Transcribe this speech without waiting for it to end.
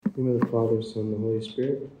In the name of the Father, Son, and the Holy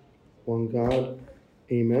Spirit, one God.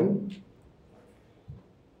 Amen.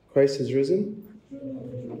 Christ has risen.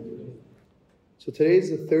 So today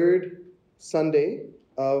is the third Sunday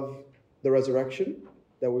of the resurrection,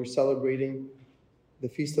 that we're celebrating the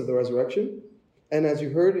Feast of the Resurrection. And as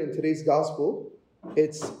you heard in today's Gospel,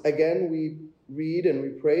 it's, again, we read and we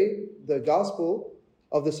pray the Gospel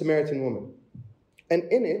of the Samaritan woman. And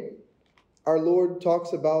in it, our Lord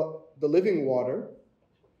talks about the living water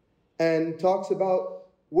and talks about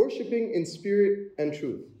worshiping in spirit and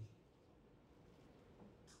truth.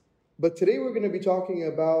 But today we're going to be talking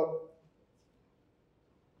about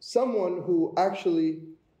someone who actually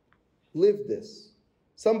lived this.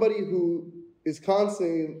 Somebody who is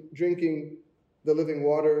constantly drinking the living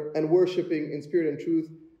water and worshiping in spirit and truth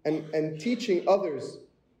and teaching others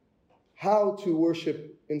how to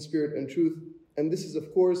worship in spirit and truth. And this is,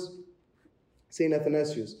 of course, St.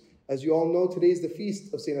 Athanasius. As you all know, today is the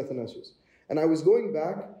feast of St. Athanasius. And I was going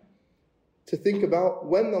back to think about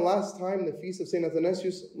when the last time the feast of St.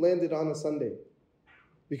 Athanasius landed on a Sunday.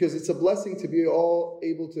 Because it's a blessing to be all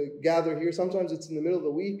able to gather here. Sometimes it's in the middle of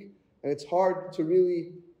the week, and it's hard to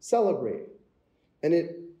really celebrate. And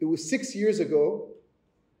it was 6 years ago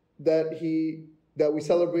that we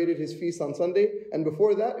celebrated his feast on Sunday, and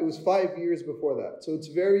before that, it was 5 years before that. So it's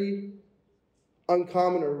very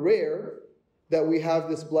uncommon or rare that we have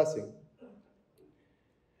this blessing.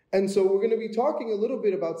 And so we're going to be talking a little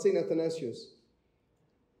bit about St. Athanasius.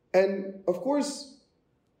 And of course,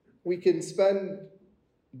 we can spend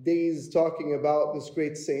days talking about this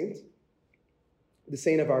great saint, the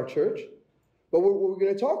saint of our church. But what we're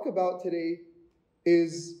going to talk about today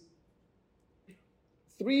is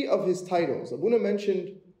 3 of his titles. Abuna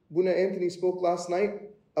Anthony spoke last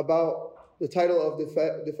night about the title of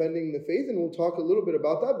defending the faith, and we'll talk a little bit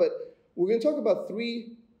about that. But we're going to talk about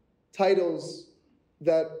 3 titles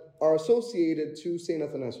that are associated to St.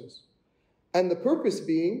 Athanasius. And the purpose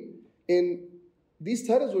being, these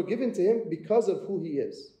titles were given to him because of who he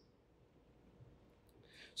is.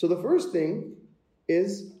 So the first thing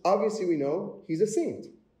is, obviously we know, he's a saint.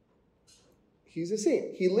 He's a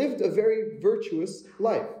saint. He lived a very virtuous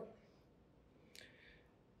life.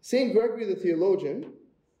 St. Gregory the theologian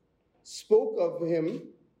spoke of him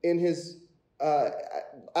in his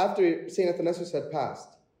after St. Athanasius had passed.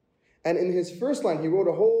 And in his first line, he wrote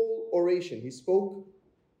a whole oration. He spoke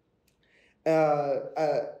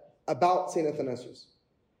about St. Athanasius.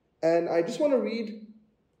 And I just want to read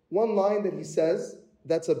one line that he says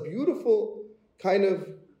that's a beautiful kind of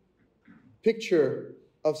picture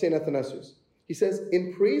of St. Athanasius. He says,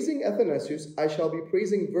 "In praising Athanasius, I shall be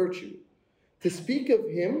praising virtue. To speak of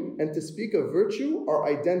him and to speak of virtue are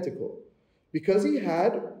identical, because he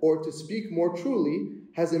had, or to speak more truly,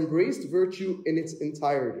 has embraced virtue in its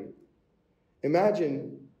entirety."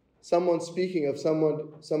 Imagine someone speaking of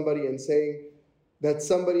somebody and saying that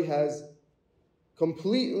somebody has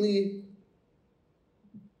completely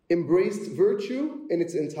embraced virtue in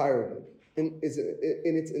its entirety. In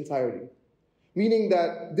its entirety. Meaning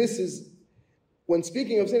that this is, when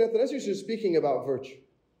speaking of St. Athanasius, you're speaking about virtue.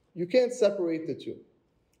 You can't separate the two.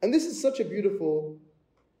 And this is such a beautiful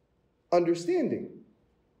understanding.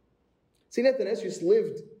 St. Athanasius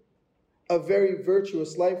lived a very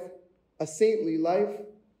virtuous life, a saintly life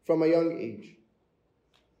from a young age.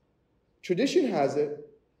 Tradition has it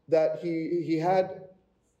that he had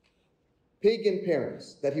pagan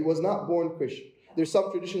parents, that he was not born Christian. There's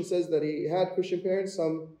some tradition says that he had Christian parents,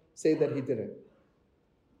 some say that he didn't.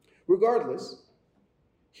 Regardless,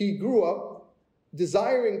 he grew up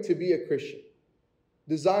desiring to be a Christian.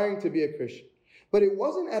 But it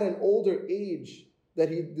wasn't at an older age that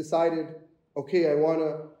he decided, okay, I want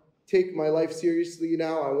to take my life seriously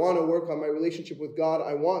now. I want to work on my relationship with God.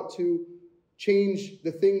 I want to change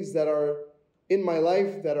the things that are in my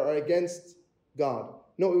life that are against God.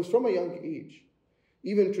 No, it was from a young age.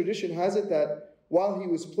 Even tradition has it that while he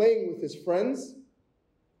was playing with his friends,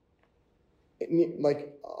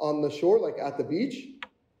 like on the shore, like at the beach,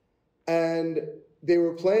 and they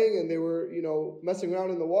were playing and they were, messing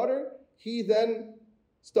around in the water, he then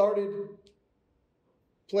started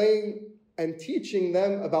playing and teaching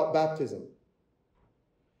them about baptism.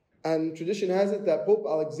 And tradition has it that Pope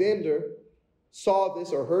Alexander saw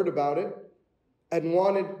this or heard about it and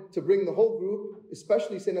wanted to bring the whole group,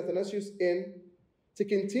 especially St. Athanasius, in to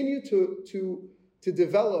continue to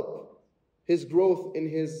develop his growth in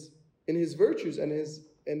his virtues and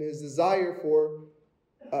his desire for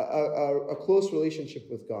a close relationship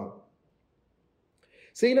with God.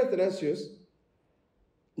 St. Athanasius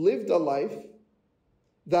lived a life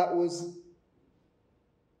that was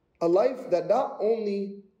a life that not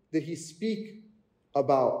only did he speak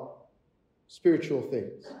about spiritual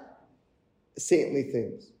things, saintly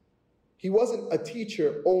things. He wasn't a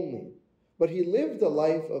teacher only, but he lived a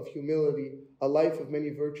life of humility, a life of many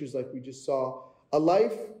virtues like we just saw, a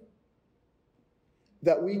life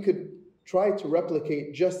that we could try to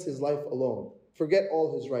replicate just his life alone. Forget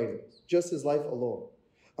all his writings, just his life alone.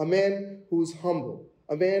 A man who was humble,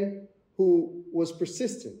 a man who was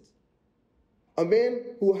persistent, a man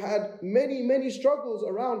who had many, many struggles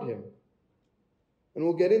around him. And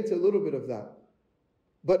we'll get into a little bit of that.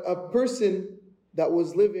 But a person that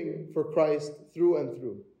was living for Christ through and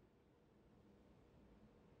through.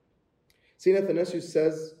 St. Athanasius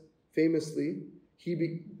says famously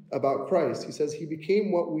about Christ, he says, he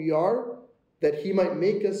became what we are that he might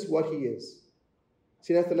make us what he is.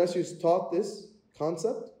 St. Athanasius taught this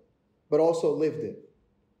concept, but also lived it.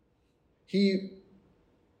 He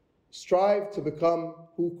strived to become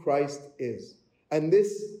who Christ is. And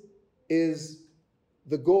this is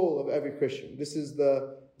the goal of every Christian. This is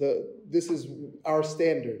this is our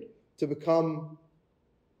standard, to become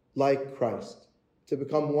like Christ, to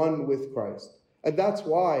become one with Christ. And that's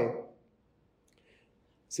why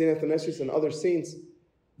St. Athanasius and other saints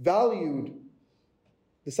valued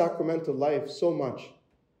the sacramental life so much.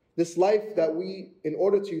 This life that we, in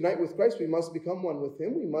order to unite with Christ, we must become one with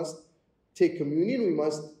him. We must take communion. We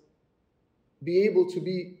must be able to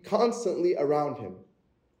be constantly around him.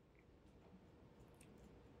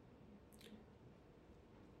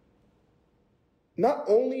 Not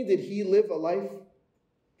only did he live a life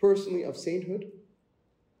personally of sainthood,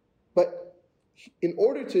 but in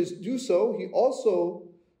order to do so, he also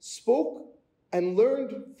spoke and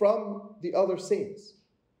learned from the other saints.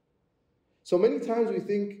 So many times we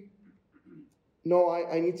think, no,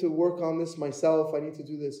 I need to work on this myself, I need to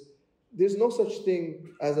do this. There's no such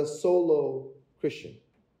thing as a solo Christian.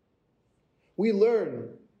 We learn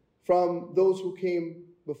from those who came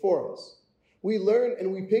before us. We learn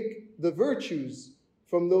and we pick the virtues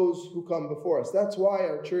from those who come before us. That's why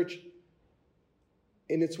our church,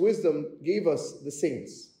 in its wisdom, gave us the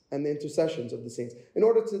saints and the intercessions of the saints, in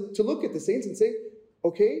order to look at the saints and say,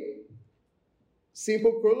 okay, St.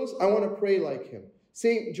 Pope Carlos, I want to pray like him.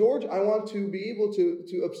 St. George, I want to be able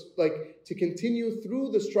to continue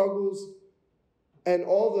through the struggles and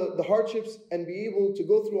all the hardships and be able to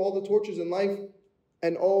go through all the tortures in life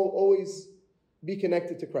and always be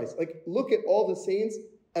connected to Christ. Like, look at all the saints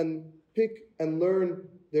and pick and learn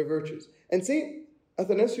their virtues. And St.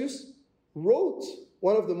 Athanasius wrote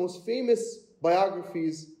one of the most famous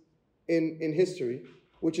biographies in history,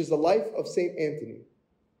 which is the life of St. Anthony.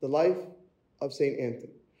 The life of St.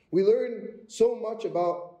 Anthony. We learn so much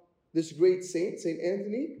about this great saint, St.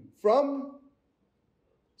 Anthony, from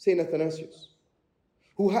St. Athanasius,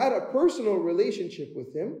 who had a personal relationship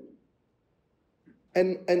with him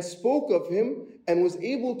and spoke of him and was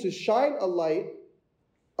able to shine a light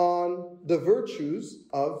on the virtues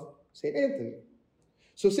of St. Anthony.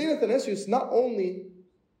 So St. Athanasius not only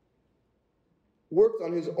worked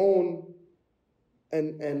on his own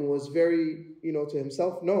and was very, to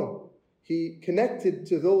himself, no. He connected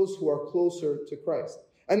to those who are closer to Christ.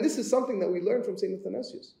 And this is something that we learn from St.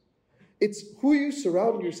 Athanasius. It's who you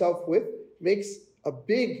surround yourself with makes a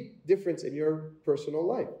big difference in your personal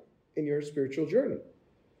life, in your spiritual journey.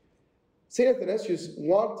 St. Athanasius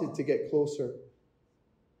wanted to get closer.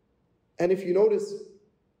 And if you notice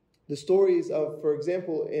the stories of, for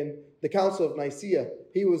example, in the Council of Nicaea,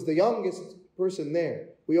 he was the youngest person there.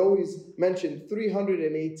 We always mention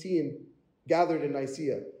 318 gathered in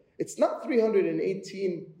Nicaea. It's not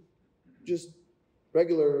 318 just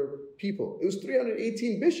regular people. It was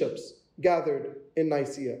 318 bishops gathered in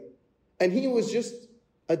Nicaea. And he was just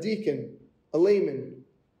a deacon, a layman,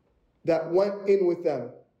 that went in with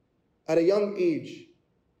them at a young age.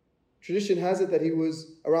 Tradition has it that he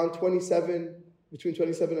was around 27, between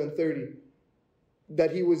 27 and 30,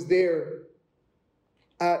 that he was there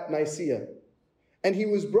at Nicaea. And he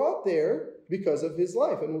was brought there because of his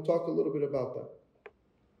life, and we'll talk a little bit about that.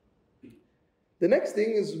 The next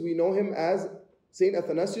thing is we know him as St.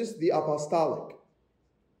 Athanasius the Apostolic.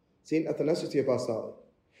 St. Athanasius the Apostolic.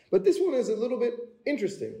 But this one is a little bit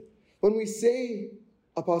interesting. When we say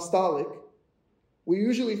apostolic, we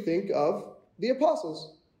usually think of the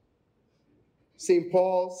apostles. St.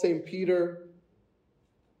 Paul, St. Peter,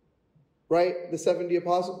 right? The 70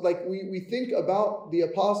 apostles. Like we think about the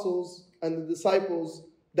apostles and the disciples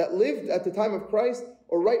that lived at the time of Christ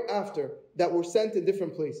or right after, that were sent in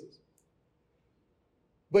different places.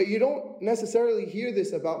 But you don't necessarily hear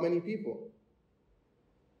this about many people,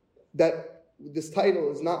 that this title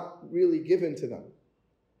is not really given to them.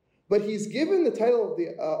 But he's given the title of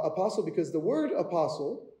the apostle because the word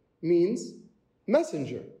apostle means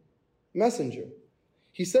messenger. messenger.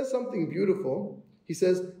 He says something beautiful. He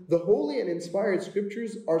says, the holy and inspired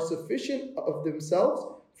scriptures are sufficient of themselves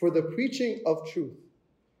for the preaching of truth.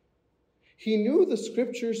 He knew the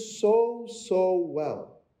scriptures so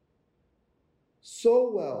well,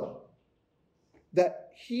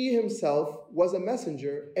 that he himself was a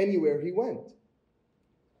messenger anywhere he went.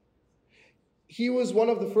 He was one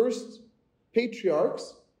of the first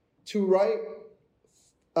patriarchs to write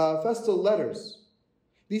festal letters.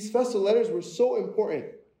 These festal letters were so important,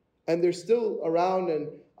 and they're still around, and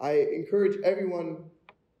I encourage everyone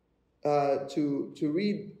to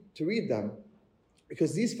read them,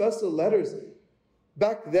 because these festal letters,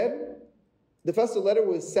 back then, the festal letter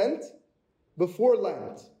was sent before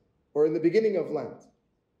Lent, or in the beginning of Lent.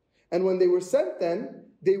 And when they were sent then,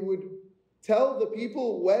 they would tell the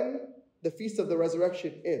people when the Feast of the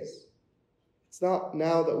Resurrection is. It's not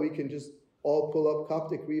now that we can just all pull up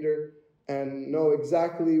Coptic Reader and know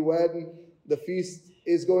exactly when the feast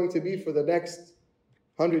is going to be for the next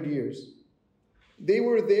 100 years. They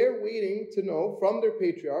were there waiting to know from their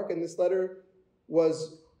patriarch, and this letter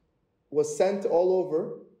was sent all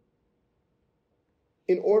over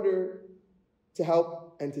in order to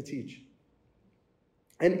help and to teach.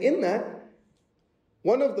 And in that,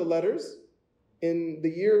 one of the letters in the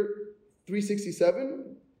year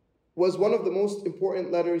 367 was one of the most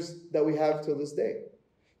important letters that we have till this day.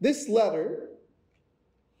 This letter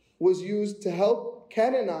was used to help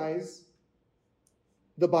canonize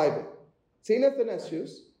the Bible. St.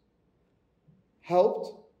 Athanasius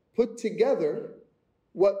helped put together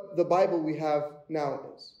what the Bible we have now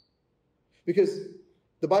is. Because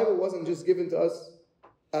the Bible wasn't just given to us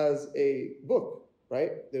as a book,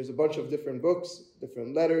 right? There's a bunch of different books,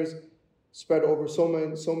 different letters, spread over so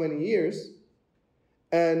many years.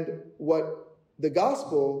 And what the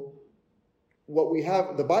gospel, what we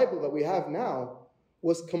have, the Bible that we have now,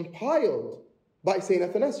 was compiled by St.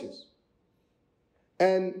 Athanasius.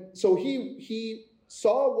 And so he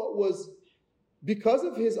saw what was, because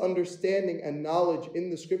of his understanding and knowledge in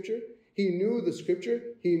the scripture, he knew the scripture,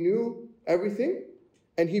 he knew everything,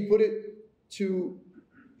 and he put it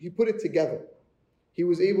together. He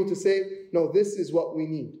was able to say, no, this is what we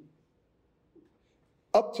need.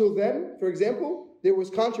 Up till then, for example, there was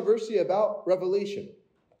controversy about Revelation.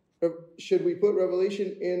 Should we put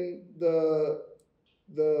Revelation in the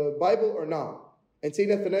Bible or not? And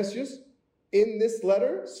St. Athanasius, in this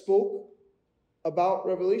letter, spoke about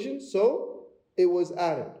Revelation, so it was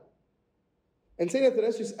added. And St.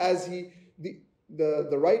 Athanasius, as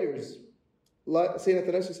the writers, St.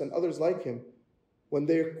 Athanasius and others like him, when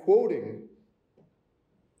they're quoting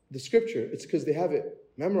the scripture, it's because they have it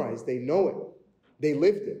memorized, they know it, they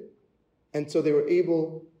lived it. And so they were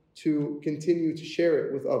able to continue to share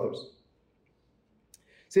it with others.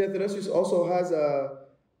 St. Athanasius also has a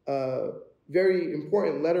very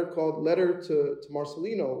important letter called Letter to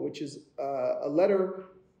Marcelino, which is a letter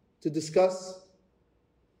to discuss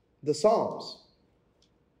the Psalms.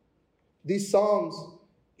 These Psalms,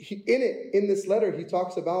 in this letter, he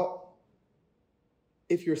talks about,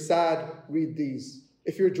 if you're sad, read these.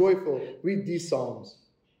 If you're joyful, read these Psalms.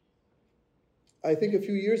 I think a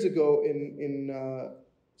few years ago in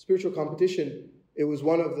spiritual competition, it was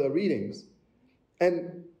one of the readings.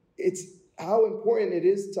 And it's how important it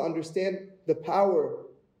is to understand the power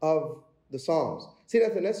of the Psalms. St.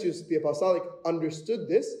 Athanasius the Apostolic understood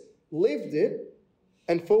this, lived it,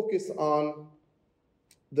 and focused on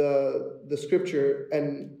the scripture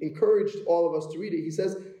and encouraged all of us to read it. He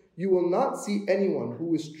says, you will not see anyone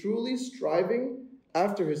who is truly striving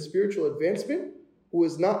after his spiritual advancement who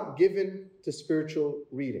is not given to spiritual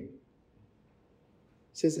reading.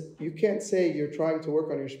 He says, you can't say you're trying to work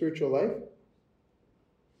on your spiritual life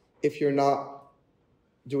if you're not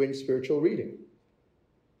doing spiritual reading.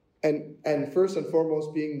 And first and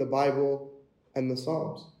foremost being the Bible and the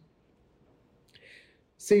Psalms.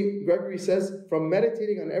 St. Gregory says, from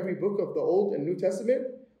meditating on every book of the Old and New Testament,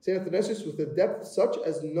 St. Athanasius, with a depth such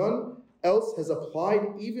as none else has applied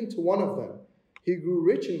even to one of them, he grew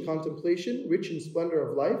rich in contemplation, rich in splendor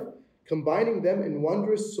of life, combining them in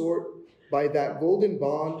wondrous sort by that golden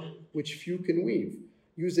bond which few can weave,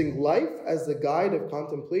 using life as the guide of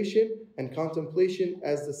contemplation and contemplation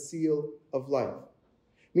as the seal of life.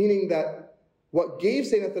 Meaning that what gave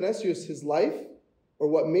St. Athanasius his life, or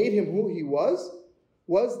what made him who he was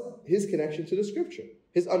his connection to the scripture,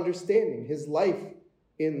 his understanding, his life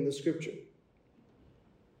in the scripture.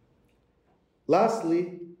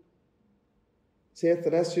 Lastly, St.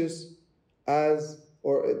 Athanasius,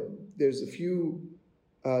 there's a few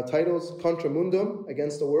titles, Contra Mundum,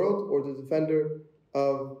 against the world, or the defender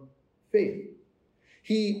of faith.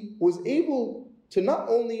 He was able to not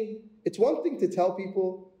only, it's one thing to tell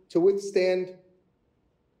people to withstand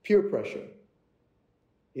peer pressure.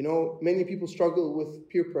 You know, many people struggle with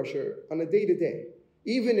peer pressure on a day-to-day.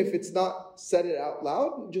 Even if it's not said it out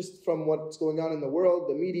loud, just from what's going on in the world,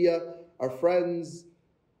 the media, our friends.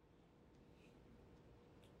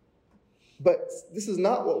 But this is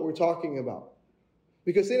not what we're talking about.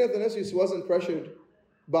 Because St. Athanasius wasn't pressured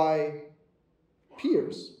by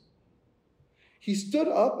peers. He stood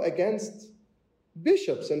up against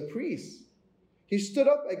bishops and priests. He stood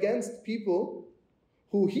up against people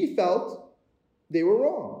who he felt they were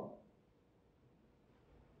wrong.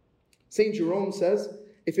 St. Jerome says,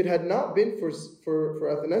 if it had not been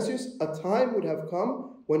for Athanasius, a time would have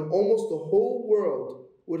come when almost the whole world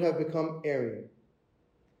would have become Arian.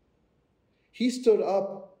 He stood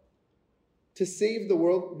up to save the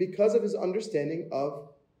world because of his understanding of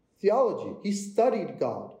theology. He studied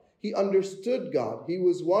God. He understood God. He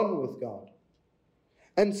was one with God.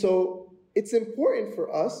 And so it's important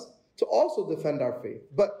for us to also defend our faith.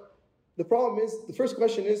 But the problem is, the first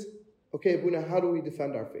question is, okay, Abuna, how do we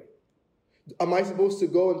defend our faith? Am I supposed to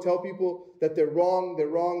go and tell people that they're wrong, they're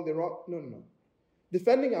wrong, they're wrong? No, no, no.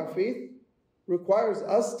 Defending our faith requires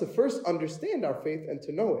us to first understand our faith and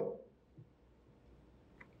to know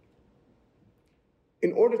it.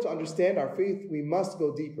 In order to understand our faith, we must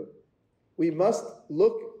go deeper. We must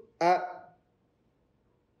look at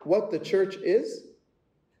what the church is,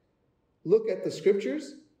 look at the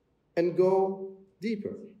scriptures, and go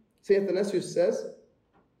deeper. St. Athanasius says,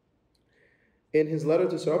 in his letter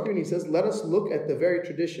to Serapion, he says, let us look at the very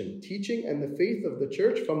tradition, teaching, and the faith of the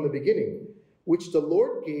church from the beginning, which the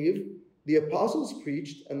Lord gave, the apostles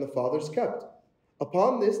preached, and the fathers kept.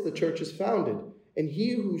 Upon this the church is founded, and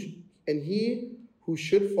he who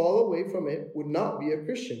should fall away from it would not be a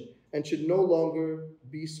Christian, and should no longer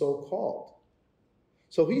be so called.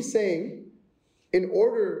 So he's saying, in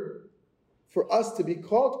order for us to be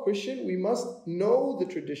called Christian, we must know the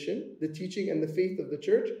tradition, the teaching, and the faith of the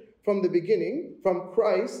church from the beginning, from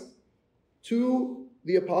Christ to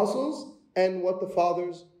the apostles and what the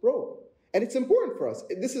fathers wrote. And it's important for us.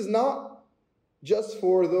 This is not just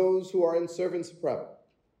for those who are in servants' prep.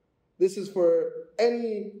 This is for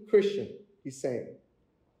any Christian, he's saying.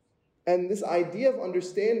 And this idea of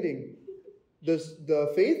understanding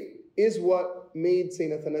the faith is what made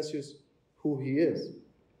St. Athanasius who he is.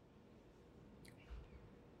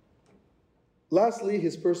 Lastly,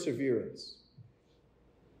 his perseverance.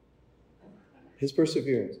 His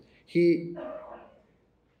perseverance. He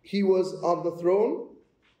was on the throne,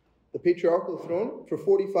 the patriarchal throne, for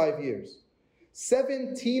 45 years.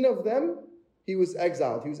 17 of them, he was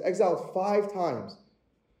exiled. He was exiled 5 times.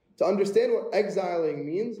 To understand what exiling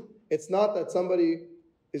means, it's not that somebody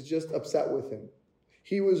is just upset with him.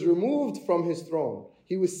 He was removed from his throne.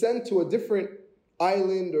 He was sent to a different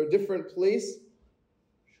island or a different place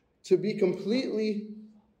to be completely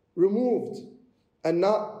removed and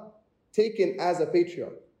not taken as a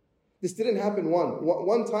patriarch. This didn't happen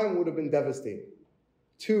one time would have been devastating.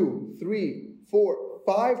 2, 3, 4,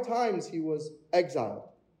 5 times he was exiled.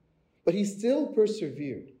 But he still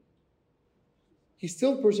persevered. He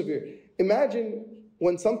still persevered. Imagine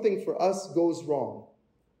when something for us goes wrong.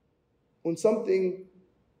 When something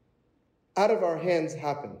out of our hands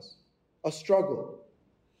happens. A struggle.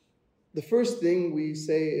 The first thing we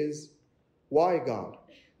say is, why God?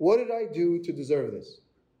 What did I do to deserve this?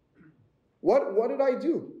 What did I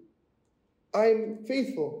do? I'm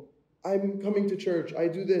faithful. I'm coming to church. I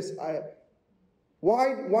do this.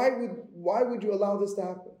 Why would you allow this to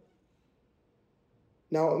happen?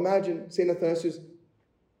 Now imagine St. Athanasius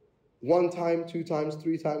 1 time, 2 times,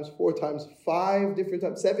 3 times, 4 times, 5 different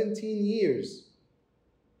times, 17 years.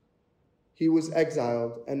 He was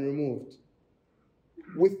exiled and removed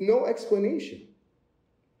with no explanation.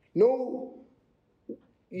 No,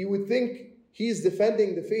 you would think he's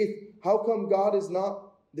defending the faith. How come God is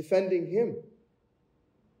not defending him?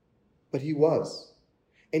 But he was.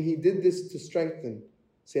 And he did this to strengthen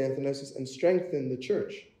St. Athanasius and strengthen the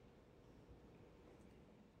church.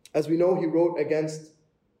 As we know, he wrote against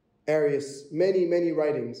Arius, many, many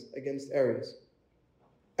writings against Arius.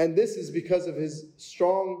 And this is because of his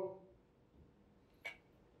strong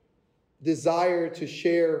desire to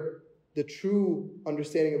share the true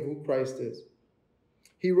understanding of who Christ is.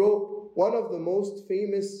 He wrote one of the most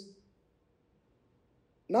famous,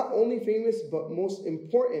 not only famous, but most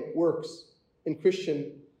important works in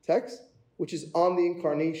Christian texts, which is on the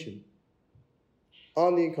Incarnation.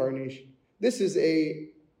 On the Incarnation. This is a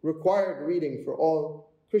required reading for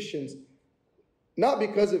all Christians. Not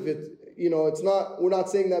because of it, we're not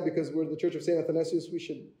saying that because we're the Church of St. Athanasius, we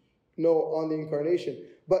should know on the Incarnation.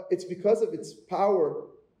 but it's because of its power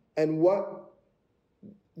and what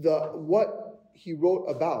he wrote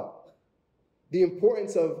about. The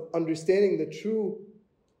importance of understanding the true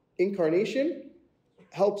incarnation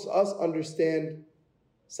helps us understand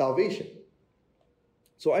salvation.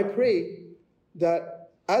 So I pray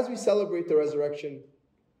that as we celebrate the resurrection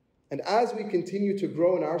and as we continue to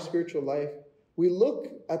grow in our spiritual life, we look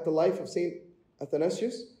at the life of Saint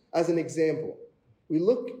Athanasius as an example. We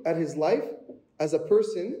look at his life as a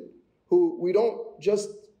person who we don't just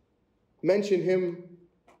mention him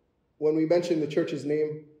when we mention the church's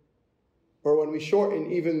name, or when we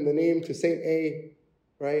shorten even the name to Saint A,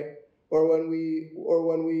 right? Or when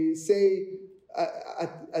we say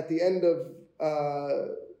at the end of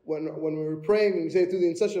when we were praying, and we say it through the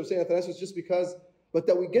intercession of Saint Athanasius, just because, but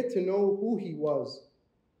that we get to know who he was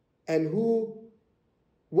and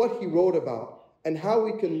what he wrote about, and how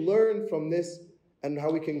we can learn from this and how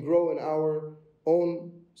we can grow in our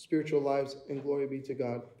own spiritual lives. And glory be to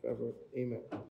God forever. Amen.